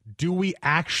 Do we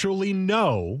actually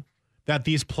know that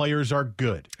these players are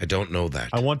good? I don't know that.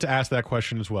 I want to ask that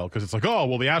question as well, because it's like, oh,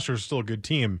 well, the Astros are still a good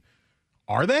team.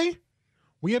 Are they?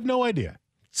 We have no idea.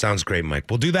 Sounds great, Mike.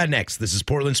 We'll do that next. This is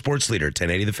Portland Sports Leader,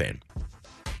 1080 The Fan.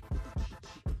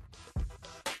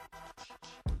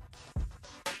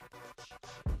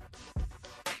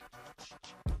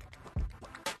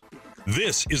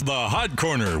 This is the Hot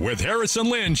Corner with Harrison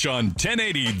Lynch on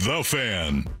 1080 The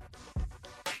Fan.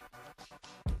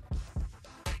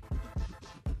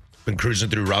 Been cruising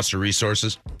through roster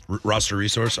resource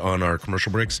on our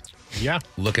commercial breaks. Yeah.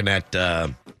 Looking at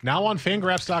Now on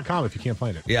Fangraphs.com if you can't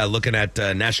find it. looking at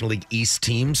National League East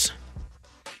teams.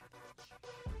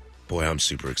 Boy, I'm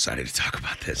super excited to talk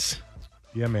about this.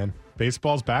 Yeah, man.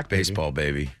 Baseball's back, baby. Baseball,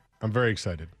 baby. I'm very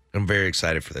excited. I'm very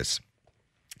excited for this.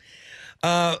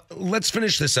 Let's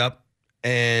finish this up,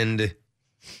 and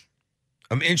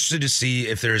I'm interested to see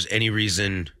if there's any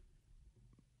reason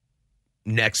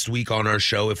next week on our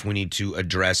show if we need to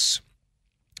address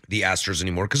the Astros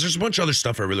anymore, because there's a bunch of other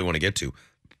stuff I really want to get to.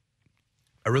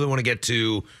 I really want to get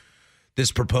to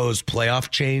this proposed playoff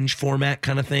change format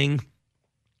kind of thing.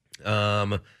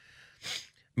 I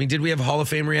mean, did we have Hall of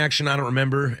Fame reaction? I don't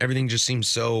remember. Everything just seems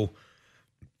so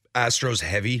Astros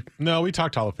heavy. No, we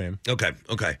talked Hall of Fame. Okay.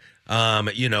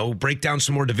 Break down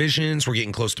some more divisions. We're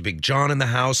getting close to Big John in the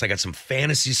house. I got some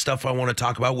fantasy stuff I want to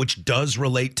talk about, which does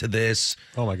relate to this.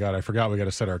 Oh, my God. I forgot we got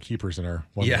to set our keepers in our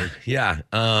one league. Yeah.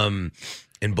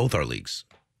 In both our leagues.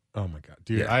 Oh, my God.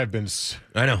 Dude, Yeah. I have been...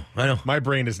 I know. My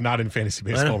brain is not in fantasy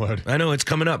baseball mode. I know it's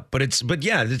coming up, but it's a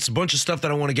bunch of stuff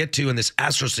that I want to get to, and this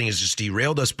Astros thing has just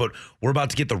derailed us, but we're about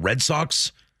to get the Red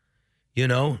Sox,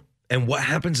 and what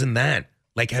happens in that?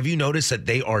 Like, have you noticed that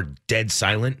they are dead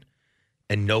silent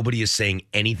and nobody is saying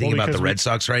anything about the Red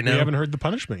Sox right now? We haven't heard the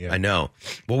punishment yet. I know.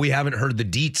 Well, we haven't heard the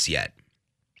deets yet.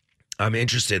 I'm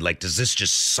interested. Like, does this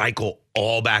just cycle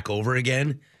all back over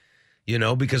again?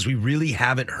 Because we really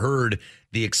haven't heard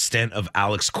the extent of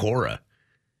Alex Cora,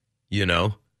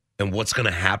 and what's going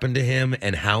to happen to him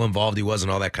and how involved he was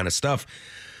and all that kind of stuff.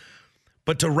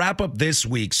 But to wrap up this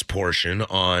week's portion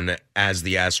on As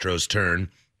the Astros Turn,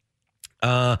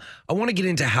 I want to get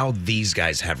into how these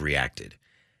guys have reacted.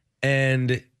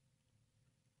 And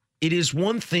it is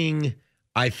one thing,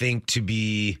 I think, to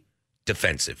be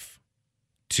defensive.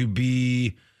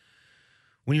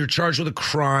 When you're charged with a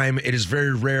crime, it is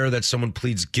very rare that someone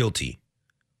pleads guilty.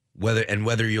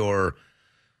 Whether you're,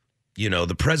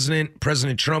 the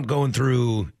President Trump going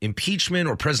through impeachment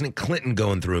or President Clinton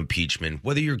going through impeachment,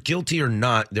 whether you're guilty or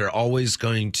not, they're always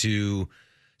going to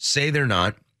say they're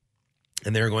not,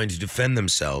 and they're going to defend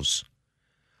themselves.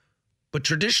 But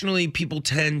traditionally, people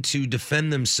tend to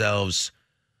defend themselves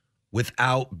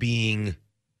without being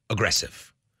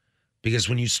aggressive. Because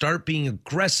when you start being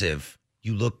aggressive,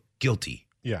 you look guilty.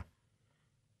 Yeah.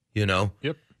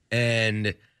 Yep.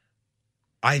 And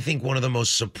I think one of the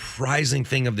most surprising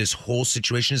thing of this whole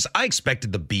situation is I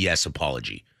expected the BS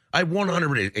apology. I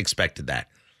 100% expected that.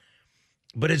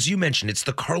 But as you mentioned, it's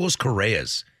the Carlos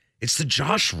Correas. It's the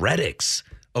Josh Reddicks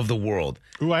of the world.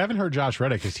 Ooh, I haven't heard Josh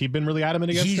Reddick. Has he been really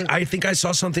adamant against it? I think I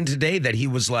saw something today that he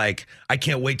was like, I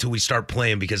can't wait till we start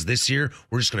playing because this year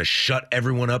we're just going to shut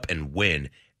everyone up and win.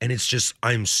 And it's just,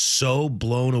 I'm so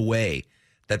blown away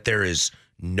that there is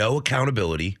no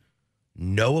accountability,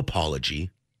 no apology,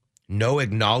 no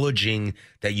acknowledging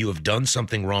that you have done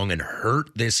something wrong and hurt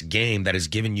this game that has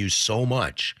given you so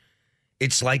much.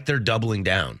 It's like they're doubling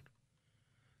down.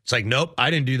 It's like, nope, I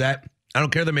didn't do that. I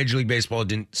don't care that Major League Baseball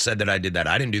said that I did that.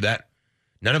 I didn't do that.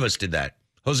 None of us did that.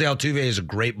 Jose Altuve is a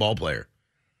great ball player.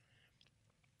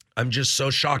 I'm just so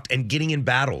shocked. And getting in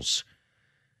battles.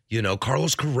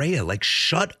 Carlos Correa, like,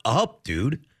 shut up,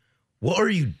 dude. What are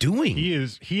you doing?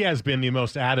 He has been the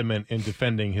most adamant in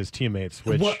defending his teammates.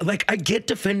 Which, I get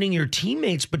defending your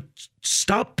teammates, but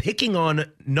stop picking on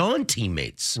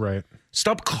non-teammates. Right.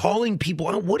 Stop calling people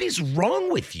out. What is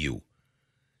wrong with you?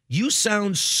 You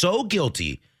sound so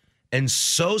guilty and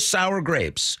so sour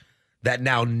grapes that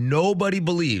now nobody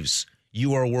believes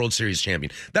you are a World Series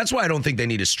champion. That's why I don't think they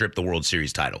need to strip the World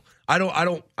Series title. I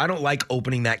don't like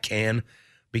opening that can,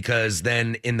 because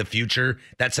then in the future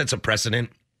that sets a precedent.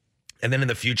 And then in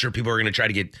the future, people are going to try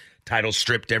to get titles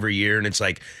stripped every year. And it's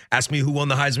like, ask me who won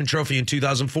the Heisman Trophy in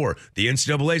 2004. The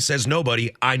NCAA says nobody.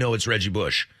 I know it's Reggie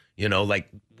Bush.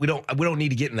 we don't need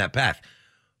to get in that path.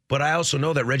 But I also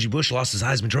know that Reggie Bush lost his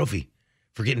Heisman Trophy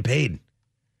for getting paid.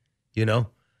 You know,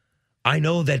 I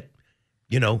know that,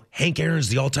 Hank Aaron's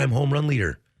the all-time home run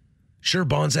leader. Sure,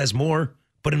 Bonds has more,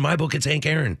 but in my book, it's Hank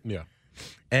Aaron. Yeah.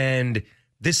 And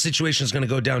this situation is going to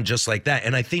go down just like that.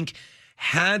 And I think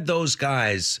had those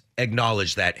guys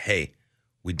acknowledged that, hey,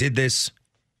 we did this,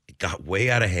 it got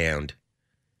way out of hand,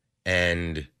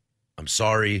 and I'm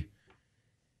sorry,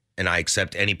 and I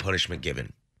accept any punishment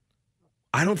given,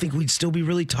 I don't think we'd still be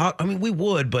really talking. I mean, we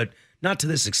would, but not to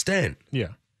this extent. Yeah.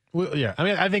 Well, yeah. I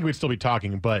mean, I think we'd still be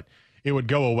talking, but it would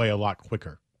go away a lot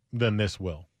quicker than this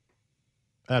will.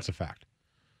 That's a fact.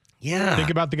 Yeah. Think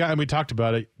about the guy, and we talked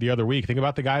about it the other week. Think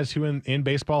about the guys who in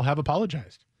baseball have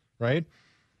apologized, right?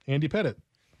 Andy Pettit.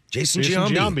 Jason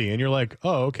Giambi. And you're like,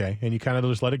 oh, okay. And you kind of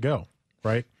just let it go,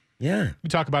 right? Yeah. You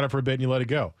talk about it for a bit and you let it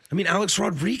go. I mean, Alex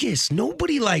Rodriguez.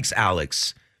 Nobody likes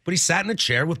Alex, but he sat in a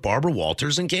chair with Barbara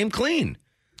Walters and came clean.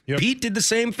 Yep. Pete did the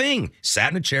same thing.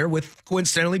 Sat in a chair with,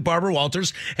 coincidentally, Barbara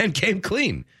Walters and came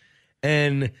clean.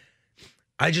 And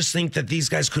I just think that these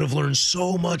guys could have learned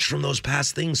so much from those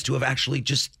past things to have actually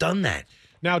just done that.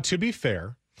 Now, to be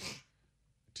fair,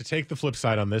 to take the flip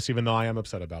side on this, even though I am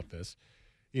upset about this,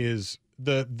 is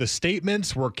the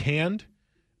statements were canned,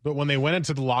 but when they went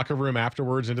into the locker room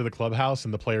afterwards, into the clubhouse,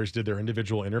 and the players did their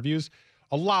individual interviews,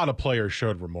 a lot of players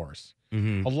showed remorse.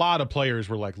 Mm-hmm. A lot of players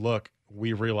were like, look,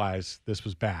 we realize this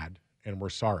was bad, and we're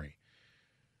sorry.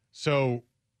 So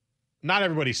not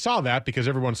everybody saw that because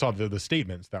everyone saw the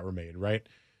statements that were made, right?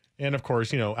 And, of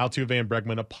course, Altuve and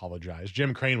Bregman apologized.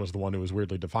 Jim Crane was the one who was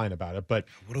weirdly defiant about it. But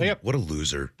what a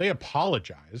loser. They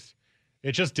apologized.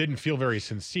 It just didn't feel very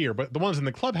sincere. But the ones in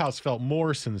the clubhouse felt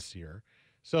more sincere.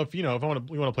 So if we want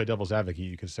to play devil's advocate,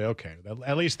 you can say, okay,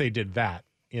 at least they did that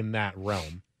in that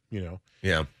realm,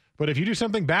 Yeah. But if you do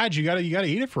something bad, you gotta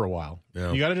eat it for a while.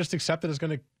 Yeah. You gotta just accept that it's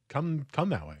gonna come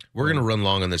that way. We're going to run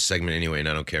long on this segment anyway, and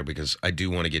I don't care because I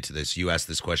do want to get to this. You asked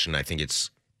this question. I think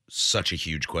it's such a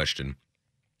huge question.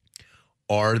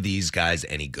 Are these guys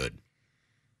any good?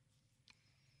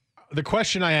 The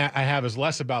question I have is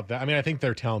less about that. I mean, I think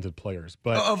they're talented players,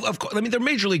 but of course, I mean, they're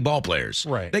major league ball players.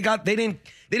 Right. They didn't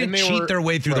cheat their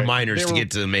way through the minors to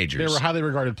get to the majors. They were highly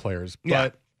regarded players. Yeah.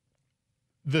 But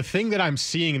the thing that I'm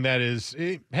seeing that is,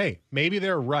 hey, maybe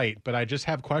they're right, but I just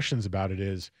have questions about it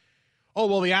is, oh,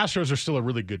 well, the Astros are still a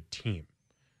really good team.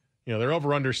 Their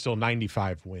over-under is still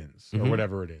 95 wins or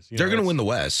whatever it is. They're going to win the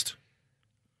West.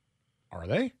 Are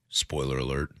they? Spoiler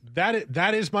alert.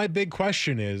 That is my big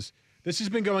question is, this has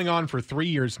been going on for 3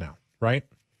 years now, right?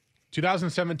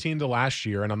 2017 to last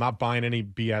year, and I'm not buying any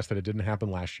BS that it didn't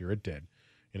happen last year. It did.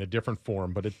 In a different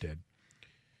form, but it did.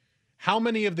 How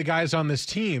many of the guys on this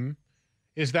team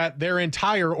is that their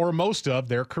entire or most of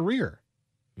their career?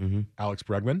 Mm-hmm. Alex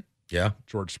Bregman. Yeah.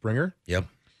 George Springer. Yep.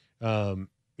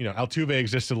 Altuve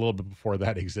existed a little bit before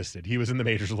that existed. He was in the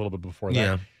majors a little bit before that.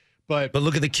 Yeah. But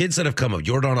look at the kids that have come up.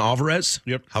 Jordan Alvarez.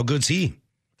 Yep. How good's he?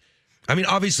 I mean,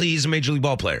 obviously he's a major league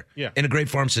ball player. Yeah. In a great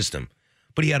farm system.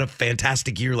 But he had a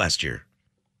fantastic year last year.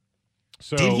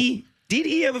 So Did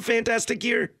he have a fantastic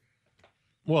year?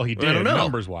 Well, he did, I don't know.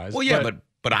 numbers wise. Well, yeah,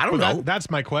 but I don't know. That's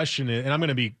my question, and I'm going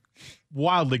to be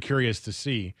wildly curious to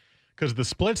see, because the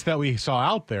splits that we saw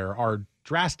out there are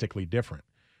drastically different.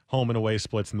 Home and away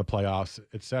splits in the playoffs,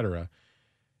 et cetera.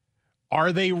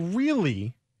 Are they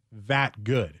really that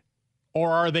good?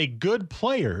 Or are they good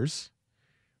players,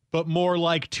 but more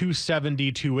like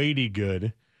 270, 280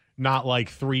 good, not like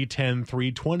 310,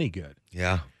 320 good?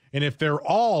 Yeah. And if they're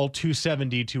all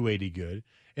 270, 280 good,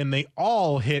 and they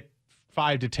all hit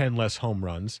 5 to 10 less home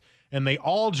runs, and they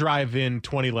all drive in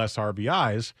 20 less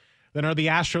RBIs, then are the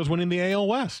Astros winning the AL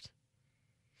West?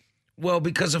 Well,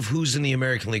 because of who's in the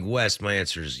American League West, my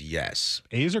answer is yes.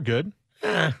 A's are good.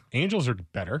 Angels are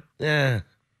better. Yeah.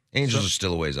 Angels are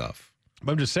still a ways off.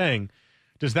 But I'm just saying,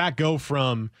 does that go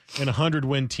from an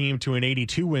 100-win team to an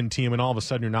 82-win team, and all of a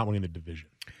sudden you're not winning the division?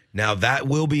 Now, that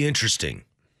will be interesting.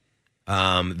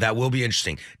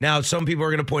 Now, some people are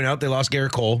going to point out they lost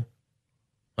Garrett Cole.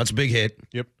 That's a big hit.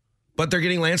 Yep. But they're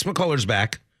getting Lance McCullers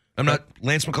back.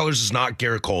 Lance McCullers is not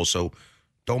Garrett Cole, so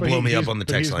don't blow me up on the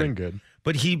text line. He's been good.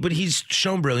 But he's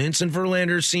shown brilliance, and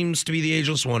Verlander seems to be the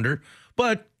ageless wonder.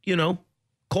 But,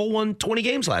 Cole won 20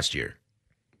 games last year.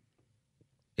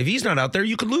 If he's not out there,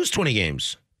 you could lose 20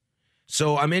 games.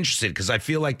 So I'm interested because I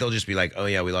feel like they'll just be like, oh,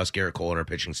 yeah, we lost Garrett Cole and our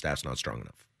pitching staff's not strong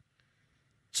enough.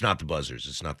 It's not the buzzers.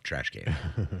 It's not the trash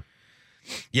can.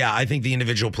 Yeah, I think the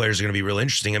individual players are going to be real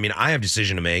interesting. I mean, I have a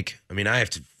decision to make. I mean, I have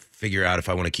to figure out if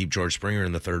I want to keep George Springer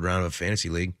in the third round of a fantasy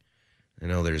league. I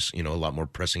know there's, a lot more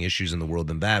pressing issues in the world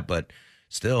than that, but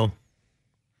still.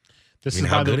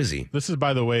 How good is he? This is,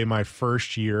 by the way, my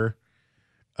first year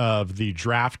of the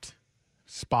draft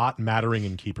spot mattering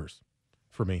in keepers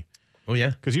for me. Oh,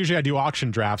 yeah? Because usually I do auction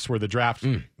drafts where the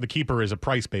keeper is a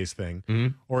price-based thing.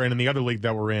 Mm-hmm. Or in the other league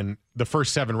that we're in, the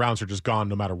first 7 rounds are just gone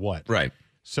no matter what. Right.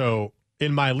 So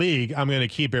in my league, I'm going to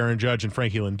keep Aaron Judge and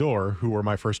Frankie Lindor, who were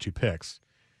my first 2 picks.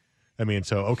 I mean,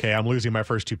 so, okay, I'm losing my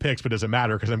first 2 picks, but does it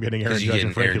matter because I'm getting Aaron Judge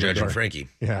and Frankie Aaron Judge Lindor. and Frankie.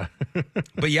 Yeah.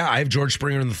 But yeah, I have George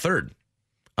Springer in the 3rd.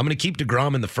 I'm going to keep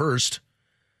DeGrom in the 1st.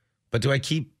 But do I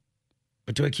keep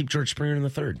George Springer in the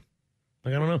 3rd?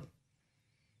 Like, I don't know.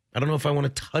 I don't know if I want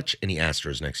to touch any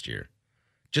Astros next year,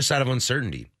 just out of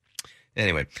uncertainty.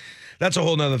 Anyway, that's a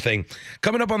whole nother thing.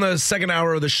 Coming up on the second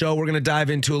hour of the show, we're going to dive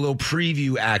into a little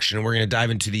preview action. We're going to dive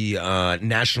into the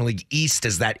National League East,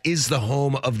 as that is the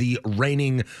home of the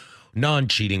reigning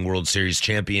non-cheating World Series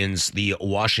champions, the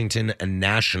Washington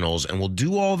Nationals. And we'll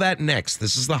do all that next.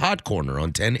 This is the Hot Corner on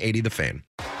 1080 The Fan.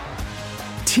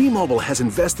 T-Mobile has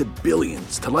invested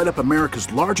billions to light up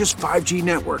America's largest 5G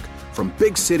network, from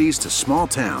big cities to small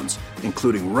towns,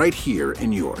 including right here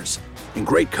in yours. And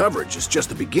great coverage is just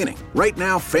the beginning. Right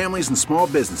now, families and small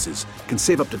businesses can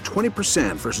save up to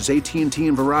 20% versus AT&T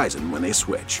and Verizon when they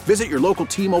switch. Visit your local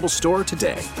T-Mobile store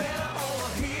today.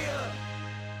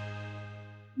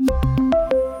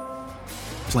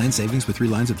 Plan savings with 3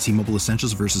 lines of T-Mobile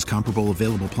Essentials versus comparable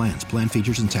available plans. Plan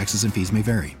features and taxes and fees may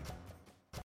vary.